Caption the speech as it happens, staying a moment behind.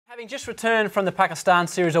Having just returned from the Pakistan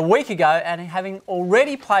series a week ago and having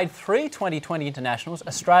already played 3 2020 internationals,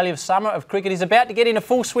 Australia's summer of cricket is about to get into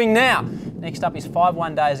full swing now. Next up is 5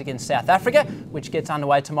 one-days against South Africa, which gets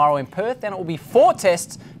underway tomorrow in Perth. Then it will be 4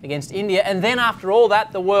 tests against India, and then after all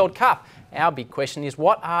that, the World Cup. Our big question is,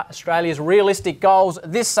 what are Australia's realistic goals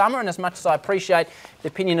this summer? And as much as I appreciate the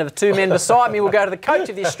opinion of the two men beside me, we'll go to the coach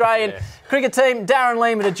of the Australian cricket team, Darren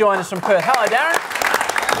Lehmann, to join us from Perth. Hello,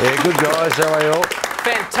 Darren. Yeah, good guys. How are you all?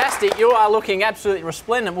 Fantastic. You are looking absolutely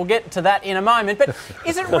resplendent. We'll get to that in a moment. But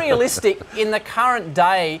is it realistic in the current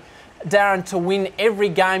day, Darren, to win every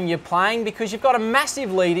game you're playing? Because you've got a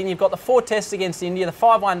massive lead in. You've got the 4 tests against India, the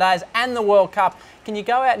 5 one-days and the World Cup. Can you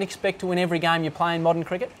go out and expect to win every game you play in modern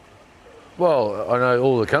cricket? Well, I know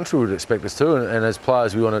all the country would expect us to, and as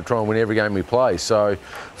players we want to try and win every game we play. So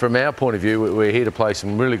from our point of view, we're here to play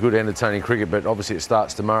some really good entertaining cricket, but obviously it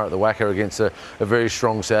starts tomorrow at the Wacker against a very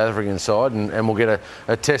strong South African side, and we'll get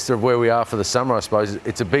a tester of where we are for the summer, I suppose.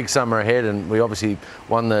 It's a big summer ahead, and we obviously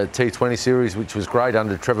won the T20 series, which was great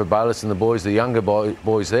under Trevor Bayliss and the boys, the younger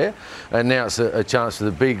boys there, and now it's a chance for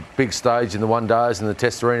the big stage in the one-days and the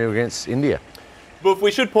test arena against India. But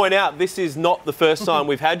we should point out, this is not the first time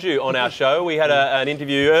we've had you on our show. We had an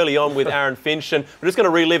interview early on with Aaron Finch, and we're just going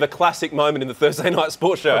to relive a classic moment in the Thursday Night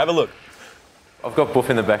Sports Show. Have a look. I've got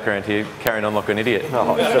Buff in the background here, carrying on like an idiot.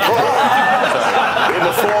 Oh, in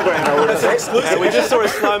the foreground, I would have said. Exclusive. We just saw a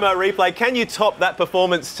slow-mo replay. Can you top that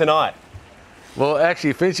performance tonight? Well,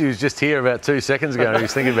 actually, Finchy was just here about 2 seconds ago and he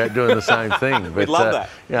was thinking about doing the same thing. But, We'd love that.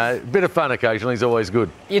 You know, a bit of fun occasionally is always good.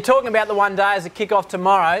 You're talking about the one day as a kick-off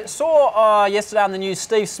tomorrow. Saw yesterday on the news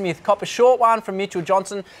Steve Smith cop a short one from Mitchell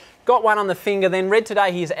Johnson, got one on the finger, then read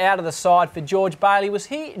today he's out of the side for George Bailey. Was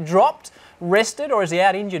he dropped, rested, or is he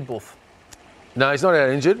out injured, Buff? No, he's not out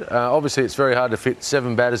injured. Obviously, it's very hard to fit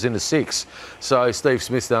 7 batters into 6. So Steve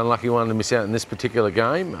Smith's the unlucky one to miss out in this particular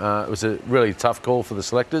game. It was a really tough call for the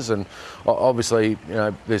selectors, and obviously, you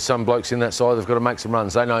know, there's some blokes in that side that've got to make some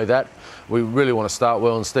runs. They know that. We really want to start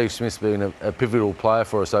well, and Steve Smith's been a pivotal player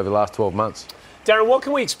for us over the last 12 months. Darren, what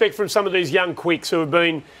can we expect from some of these young quicks who have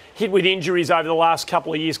been hit with injuries over the last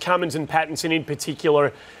couple of years, Cummins and Pattinson in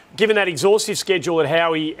particular? Given that exhaustive schedule that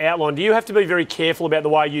Howie outlined, do you have to be very careful about the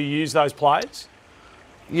way you use those players?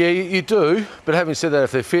 Yeah, you do. But having said that,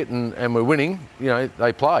 if they're fit and we're winning, you know,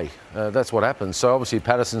 they play. That's what happens. So obviously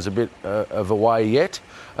Patterson's a bit of a way yet.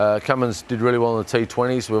 Cummins did really well in the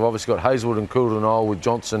T20s. We've obviously got Hazelwood and Coulter with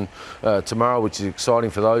Johnson tomorrow, which is exciting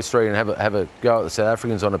for those three, and have a go at the South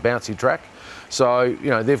Africans on a bouncy track. So, you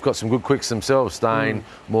know, they've got some good quicks themselves, Stain,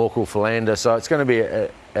 Morkel, Philander. So it's going to be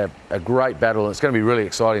a great battle, and it's going to be really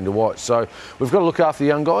exciting to watch. So we've got to look after the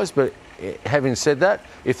young guys, but having said that,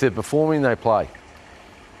 if they're performing, they play.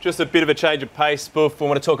 Just a bit of a change of pace, Buff. We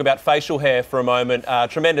want to talk about facial hair for a moment.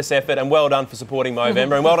 Tremendous effort, and well done for supporting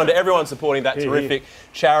Movember, and well done to everyone supporting that terrific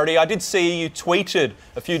charity. I did see you tweeted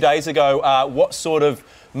a few days ago, what sort of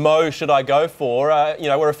Mo should I go for? You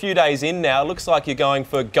know, we're a few days in now. Looks like you're going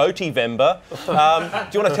for Goatee-vember. Do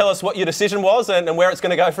you want to tell us what your decision was and where it's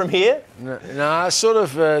going to go from here? No, I sort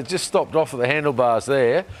of just stopped off at the handlebars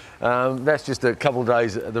there. That's just a couple of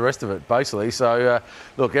days, the rest of it, basically. So,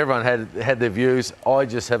 look, everyone had their views. I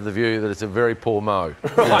just have the view that it's a very poor Mo.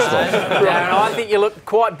 Darren, I think you look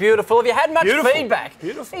quite beautiful. Have you had much feedback?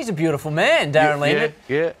 Beautiful. He's a beautiful man, Darren Lehmann.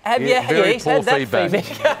 Yeah. Have you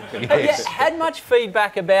had much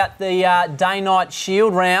feedback about the day-night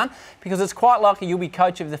shield round? Because it's quite likely you'll be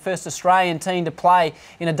coach of the first Australian team to play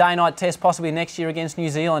in a day-night test, possibly next year against New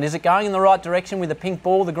Zealand. Is it going in the right direction with the pink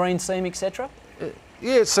ball, the green seam, etc.?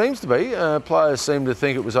 Yeah, it seems to be. Players seem to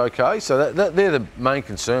think it was okay, so they're the main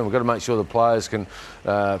concern. We've got to make sure the players can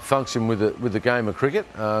function with the game of cricket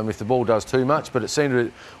if the ball does too much, but it seemed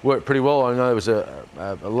to work pretty well. I know there was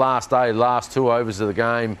a last 2 overs of the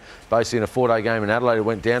game, basically in a 4-day game in Adelaide it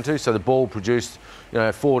went down to, so the ball produced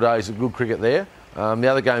 4 days of good cricket there. The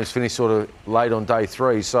other games finished sort of late on day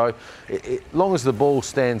 3, so as long as the ball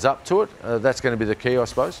stands up to it, that's going to be the key, I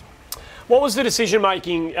suppose. What was the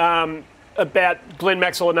decision-making about Glenn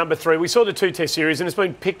Maxwell at number 3? We saw the 2-test series and it's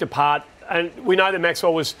been picked apart, and we know that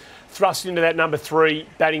Maxwell was thrust into that number 3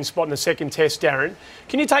 batting spot in the second test, Darren.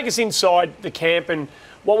 Can you take us inside the camp, and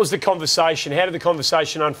what was the conversation? How did the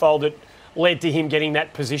conversation unfold that led to him getting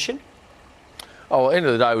that position? Oh, at the end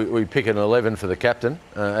of the day, we pick an 11 for the captain,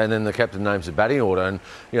 and then the captain names the batting order. And,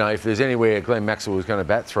 you know, if there's anywhere Glenn Maxwell was going to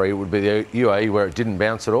bat 3, it would be the UAE, where it didn't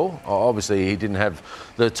bounce at all. Obviously, he didn't have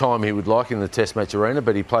the time he would like in the Test match arena,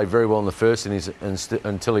 but he played very well in the first innings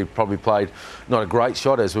until he probably played not a great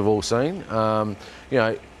shot, as we've all seen. you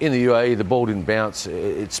know, in the UAE, the ball didn't bounce.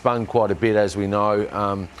 It spun quite a bit, as we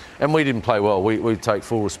know, and we didn't play well. We take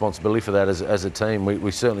full responsibility for that as a team.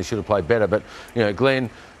 We certainly should have played better, but, you know, Glenn,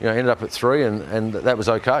 you know, ended up at 3, and that was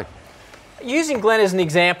okay. Using Glenn as an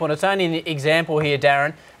example, and it's only an example here,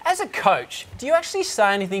 Darren, as a coach, do you actually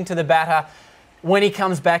say anything to the batter when he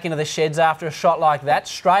comes back into the sheds after a shot like that,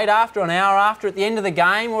 straight after, an hour after, at the end of the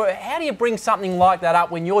game? Or how do you bring something like that up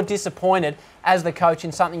when you're disappointed as the coach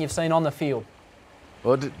in something you've seen on the field?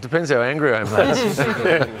 Well, it depends how angry I am,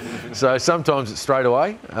 mate. So sometimes it's straight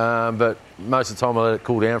away, but most of the time I let it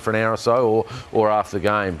cool down for an hour or so, or after the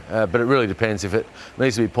game. But it really depends. If it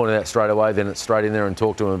needs to be pointed out straight away, then it's straight in there and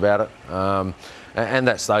talk to them about it. And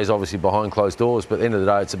that stays obviously behind closed doors. But at the end of the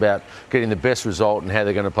day, it's about getting the best result and how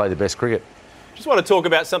they're going to play the best cricket. Just want to talk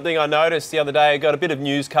about something I noticed the other day. I got a bit of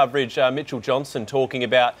news coverage, Mitchell Johnson talking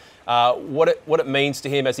about what it means to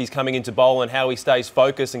him as he's coming into bowl and how he stays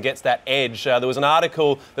focused and gets that edge. There was an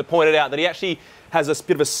article that pointed out that he actually has a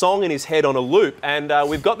bit of a song in his head on a loop, and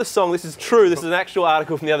we've got the song. This is true. This is an actual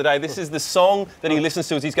article from the other day. This is the song that he listens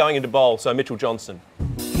to as he's going into bowl. So Mitchell Johnson.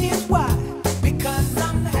 Here's why, because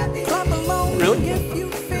I'm happy. Really?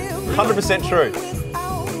 100% true.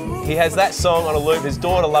 He has that song on a loop. His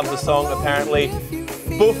daughter loves the song, apparently.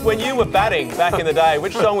 Boof, when you were batting back in the day,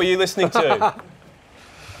 which song were you listening to?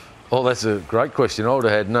 Oh, that's a great question. I would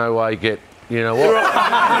have had no way you know what.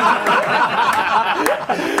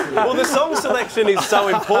 Well, the song selection is so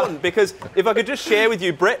important because if I could just share with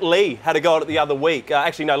you, Brett Lee had a go at it the other week.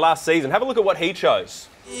 Actually, no, last season. Have a look at what he chose.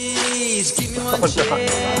 And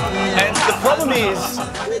the problem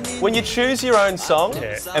is, when you choose your own song,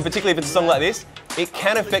 and particularly if it's a song like this, it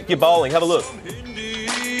can affect your bowling. Have a look. He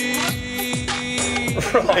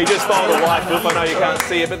just followed a white book. I know you can't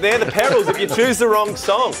see it, but they're the perils if you choose the wrong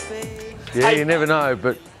song. Yeah, you never know,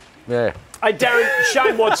 but yeah. Hey, Darren,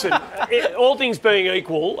 Shane Watson, all things being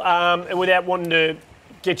equal, and without wanting to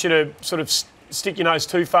get you to sort of stick your nose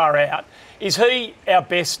too far out, is he our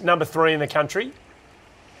best number 3 in the country?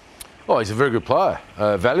 Oh, he's a very good player,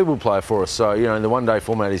 a valuable player for us. So, you know, in the one-day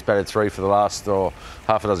format, he's batted 3 for the last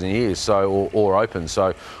half a dozen years, so or open.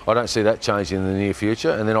 So I don't see that changing in the near future.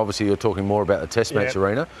 And then obviously you're talking more about the Test match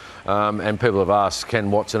arena. And people have asked, can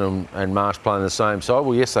Watson and Marsh play on the same side?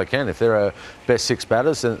 Well, yes, they can. If they're our best 6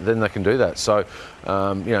 batters, then they can do that. So,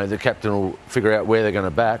 you know, the captain will figure out where they're going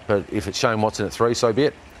to bat. But if it's Shane Watson at 3, so be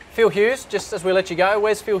it. Phil Hughes, just as we let you go,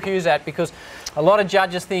 where's Phil Hughes at? Because a lot of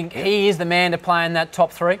judges think he is the man to play in that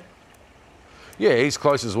top 3. Yeah, he's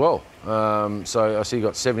close as well. So I see he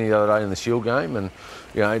got 70 the other day in the Shield game, and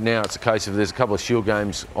you know now it's a case of there's a couple of Shield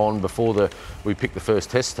games on before we pick the first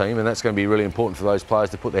Test team, and that's going to be really important for those players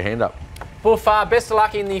to put their hand up. Buff, best of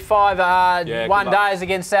luck in the 5 one days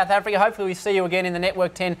against South Africa. Hopefully we see you again in the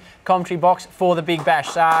Network 10 commentary box for the Big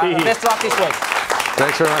Bash. Best of luck this week.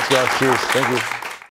 Thanks very much, guys. Cheers. Thank you.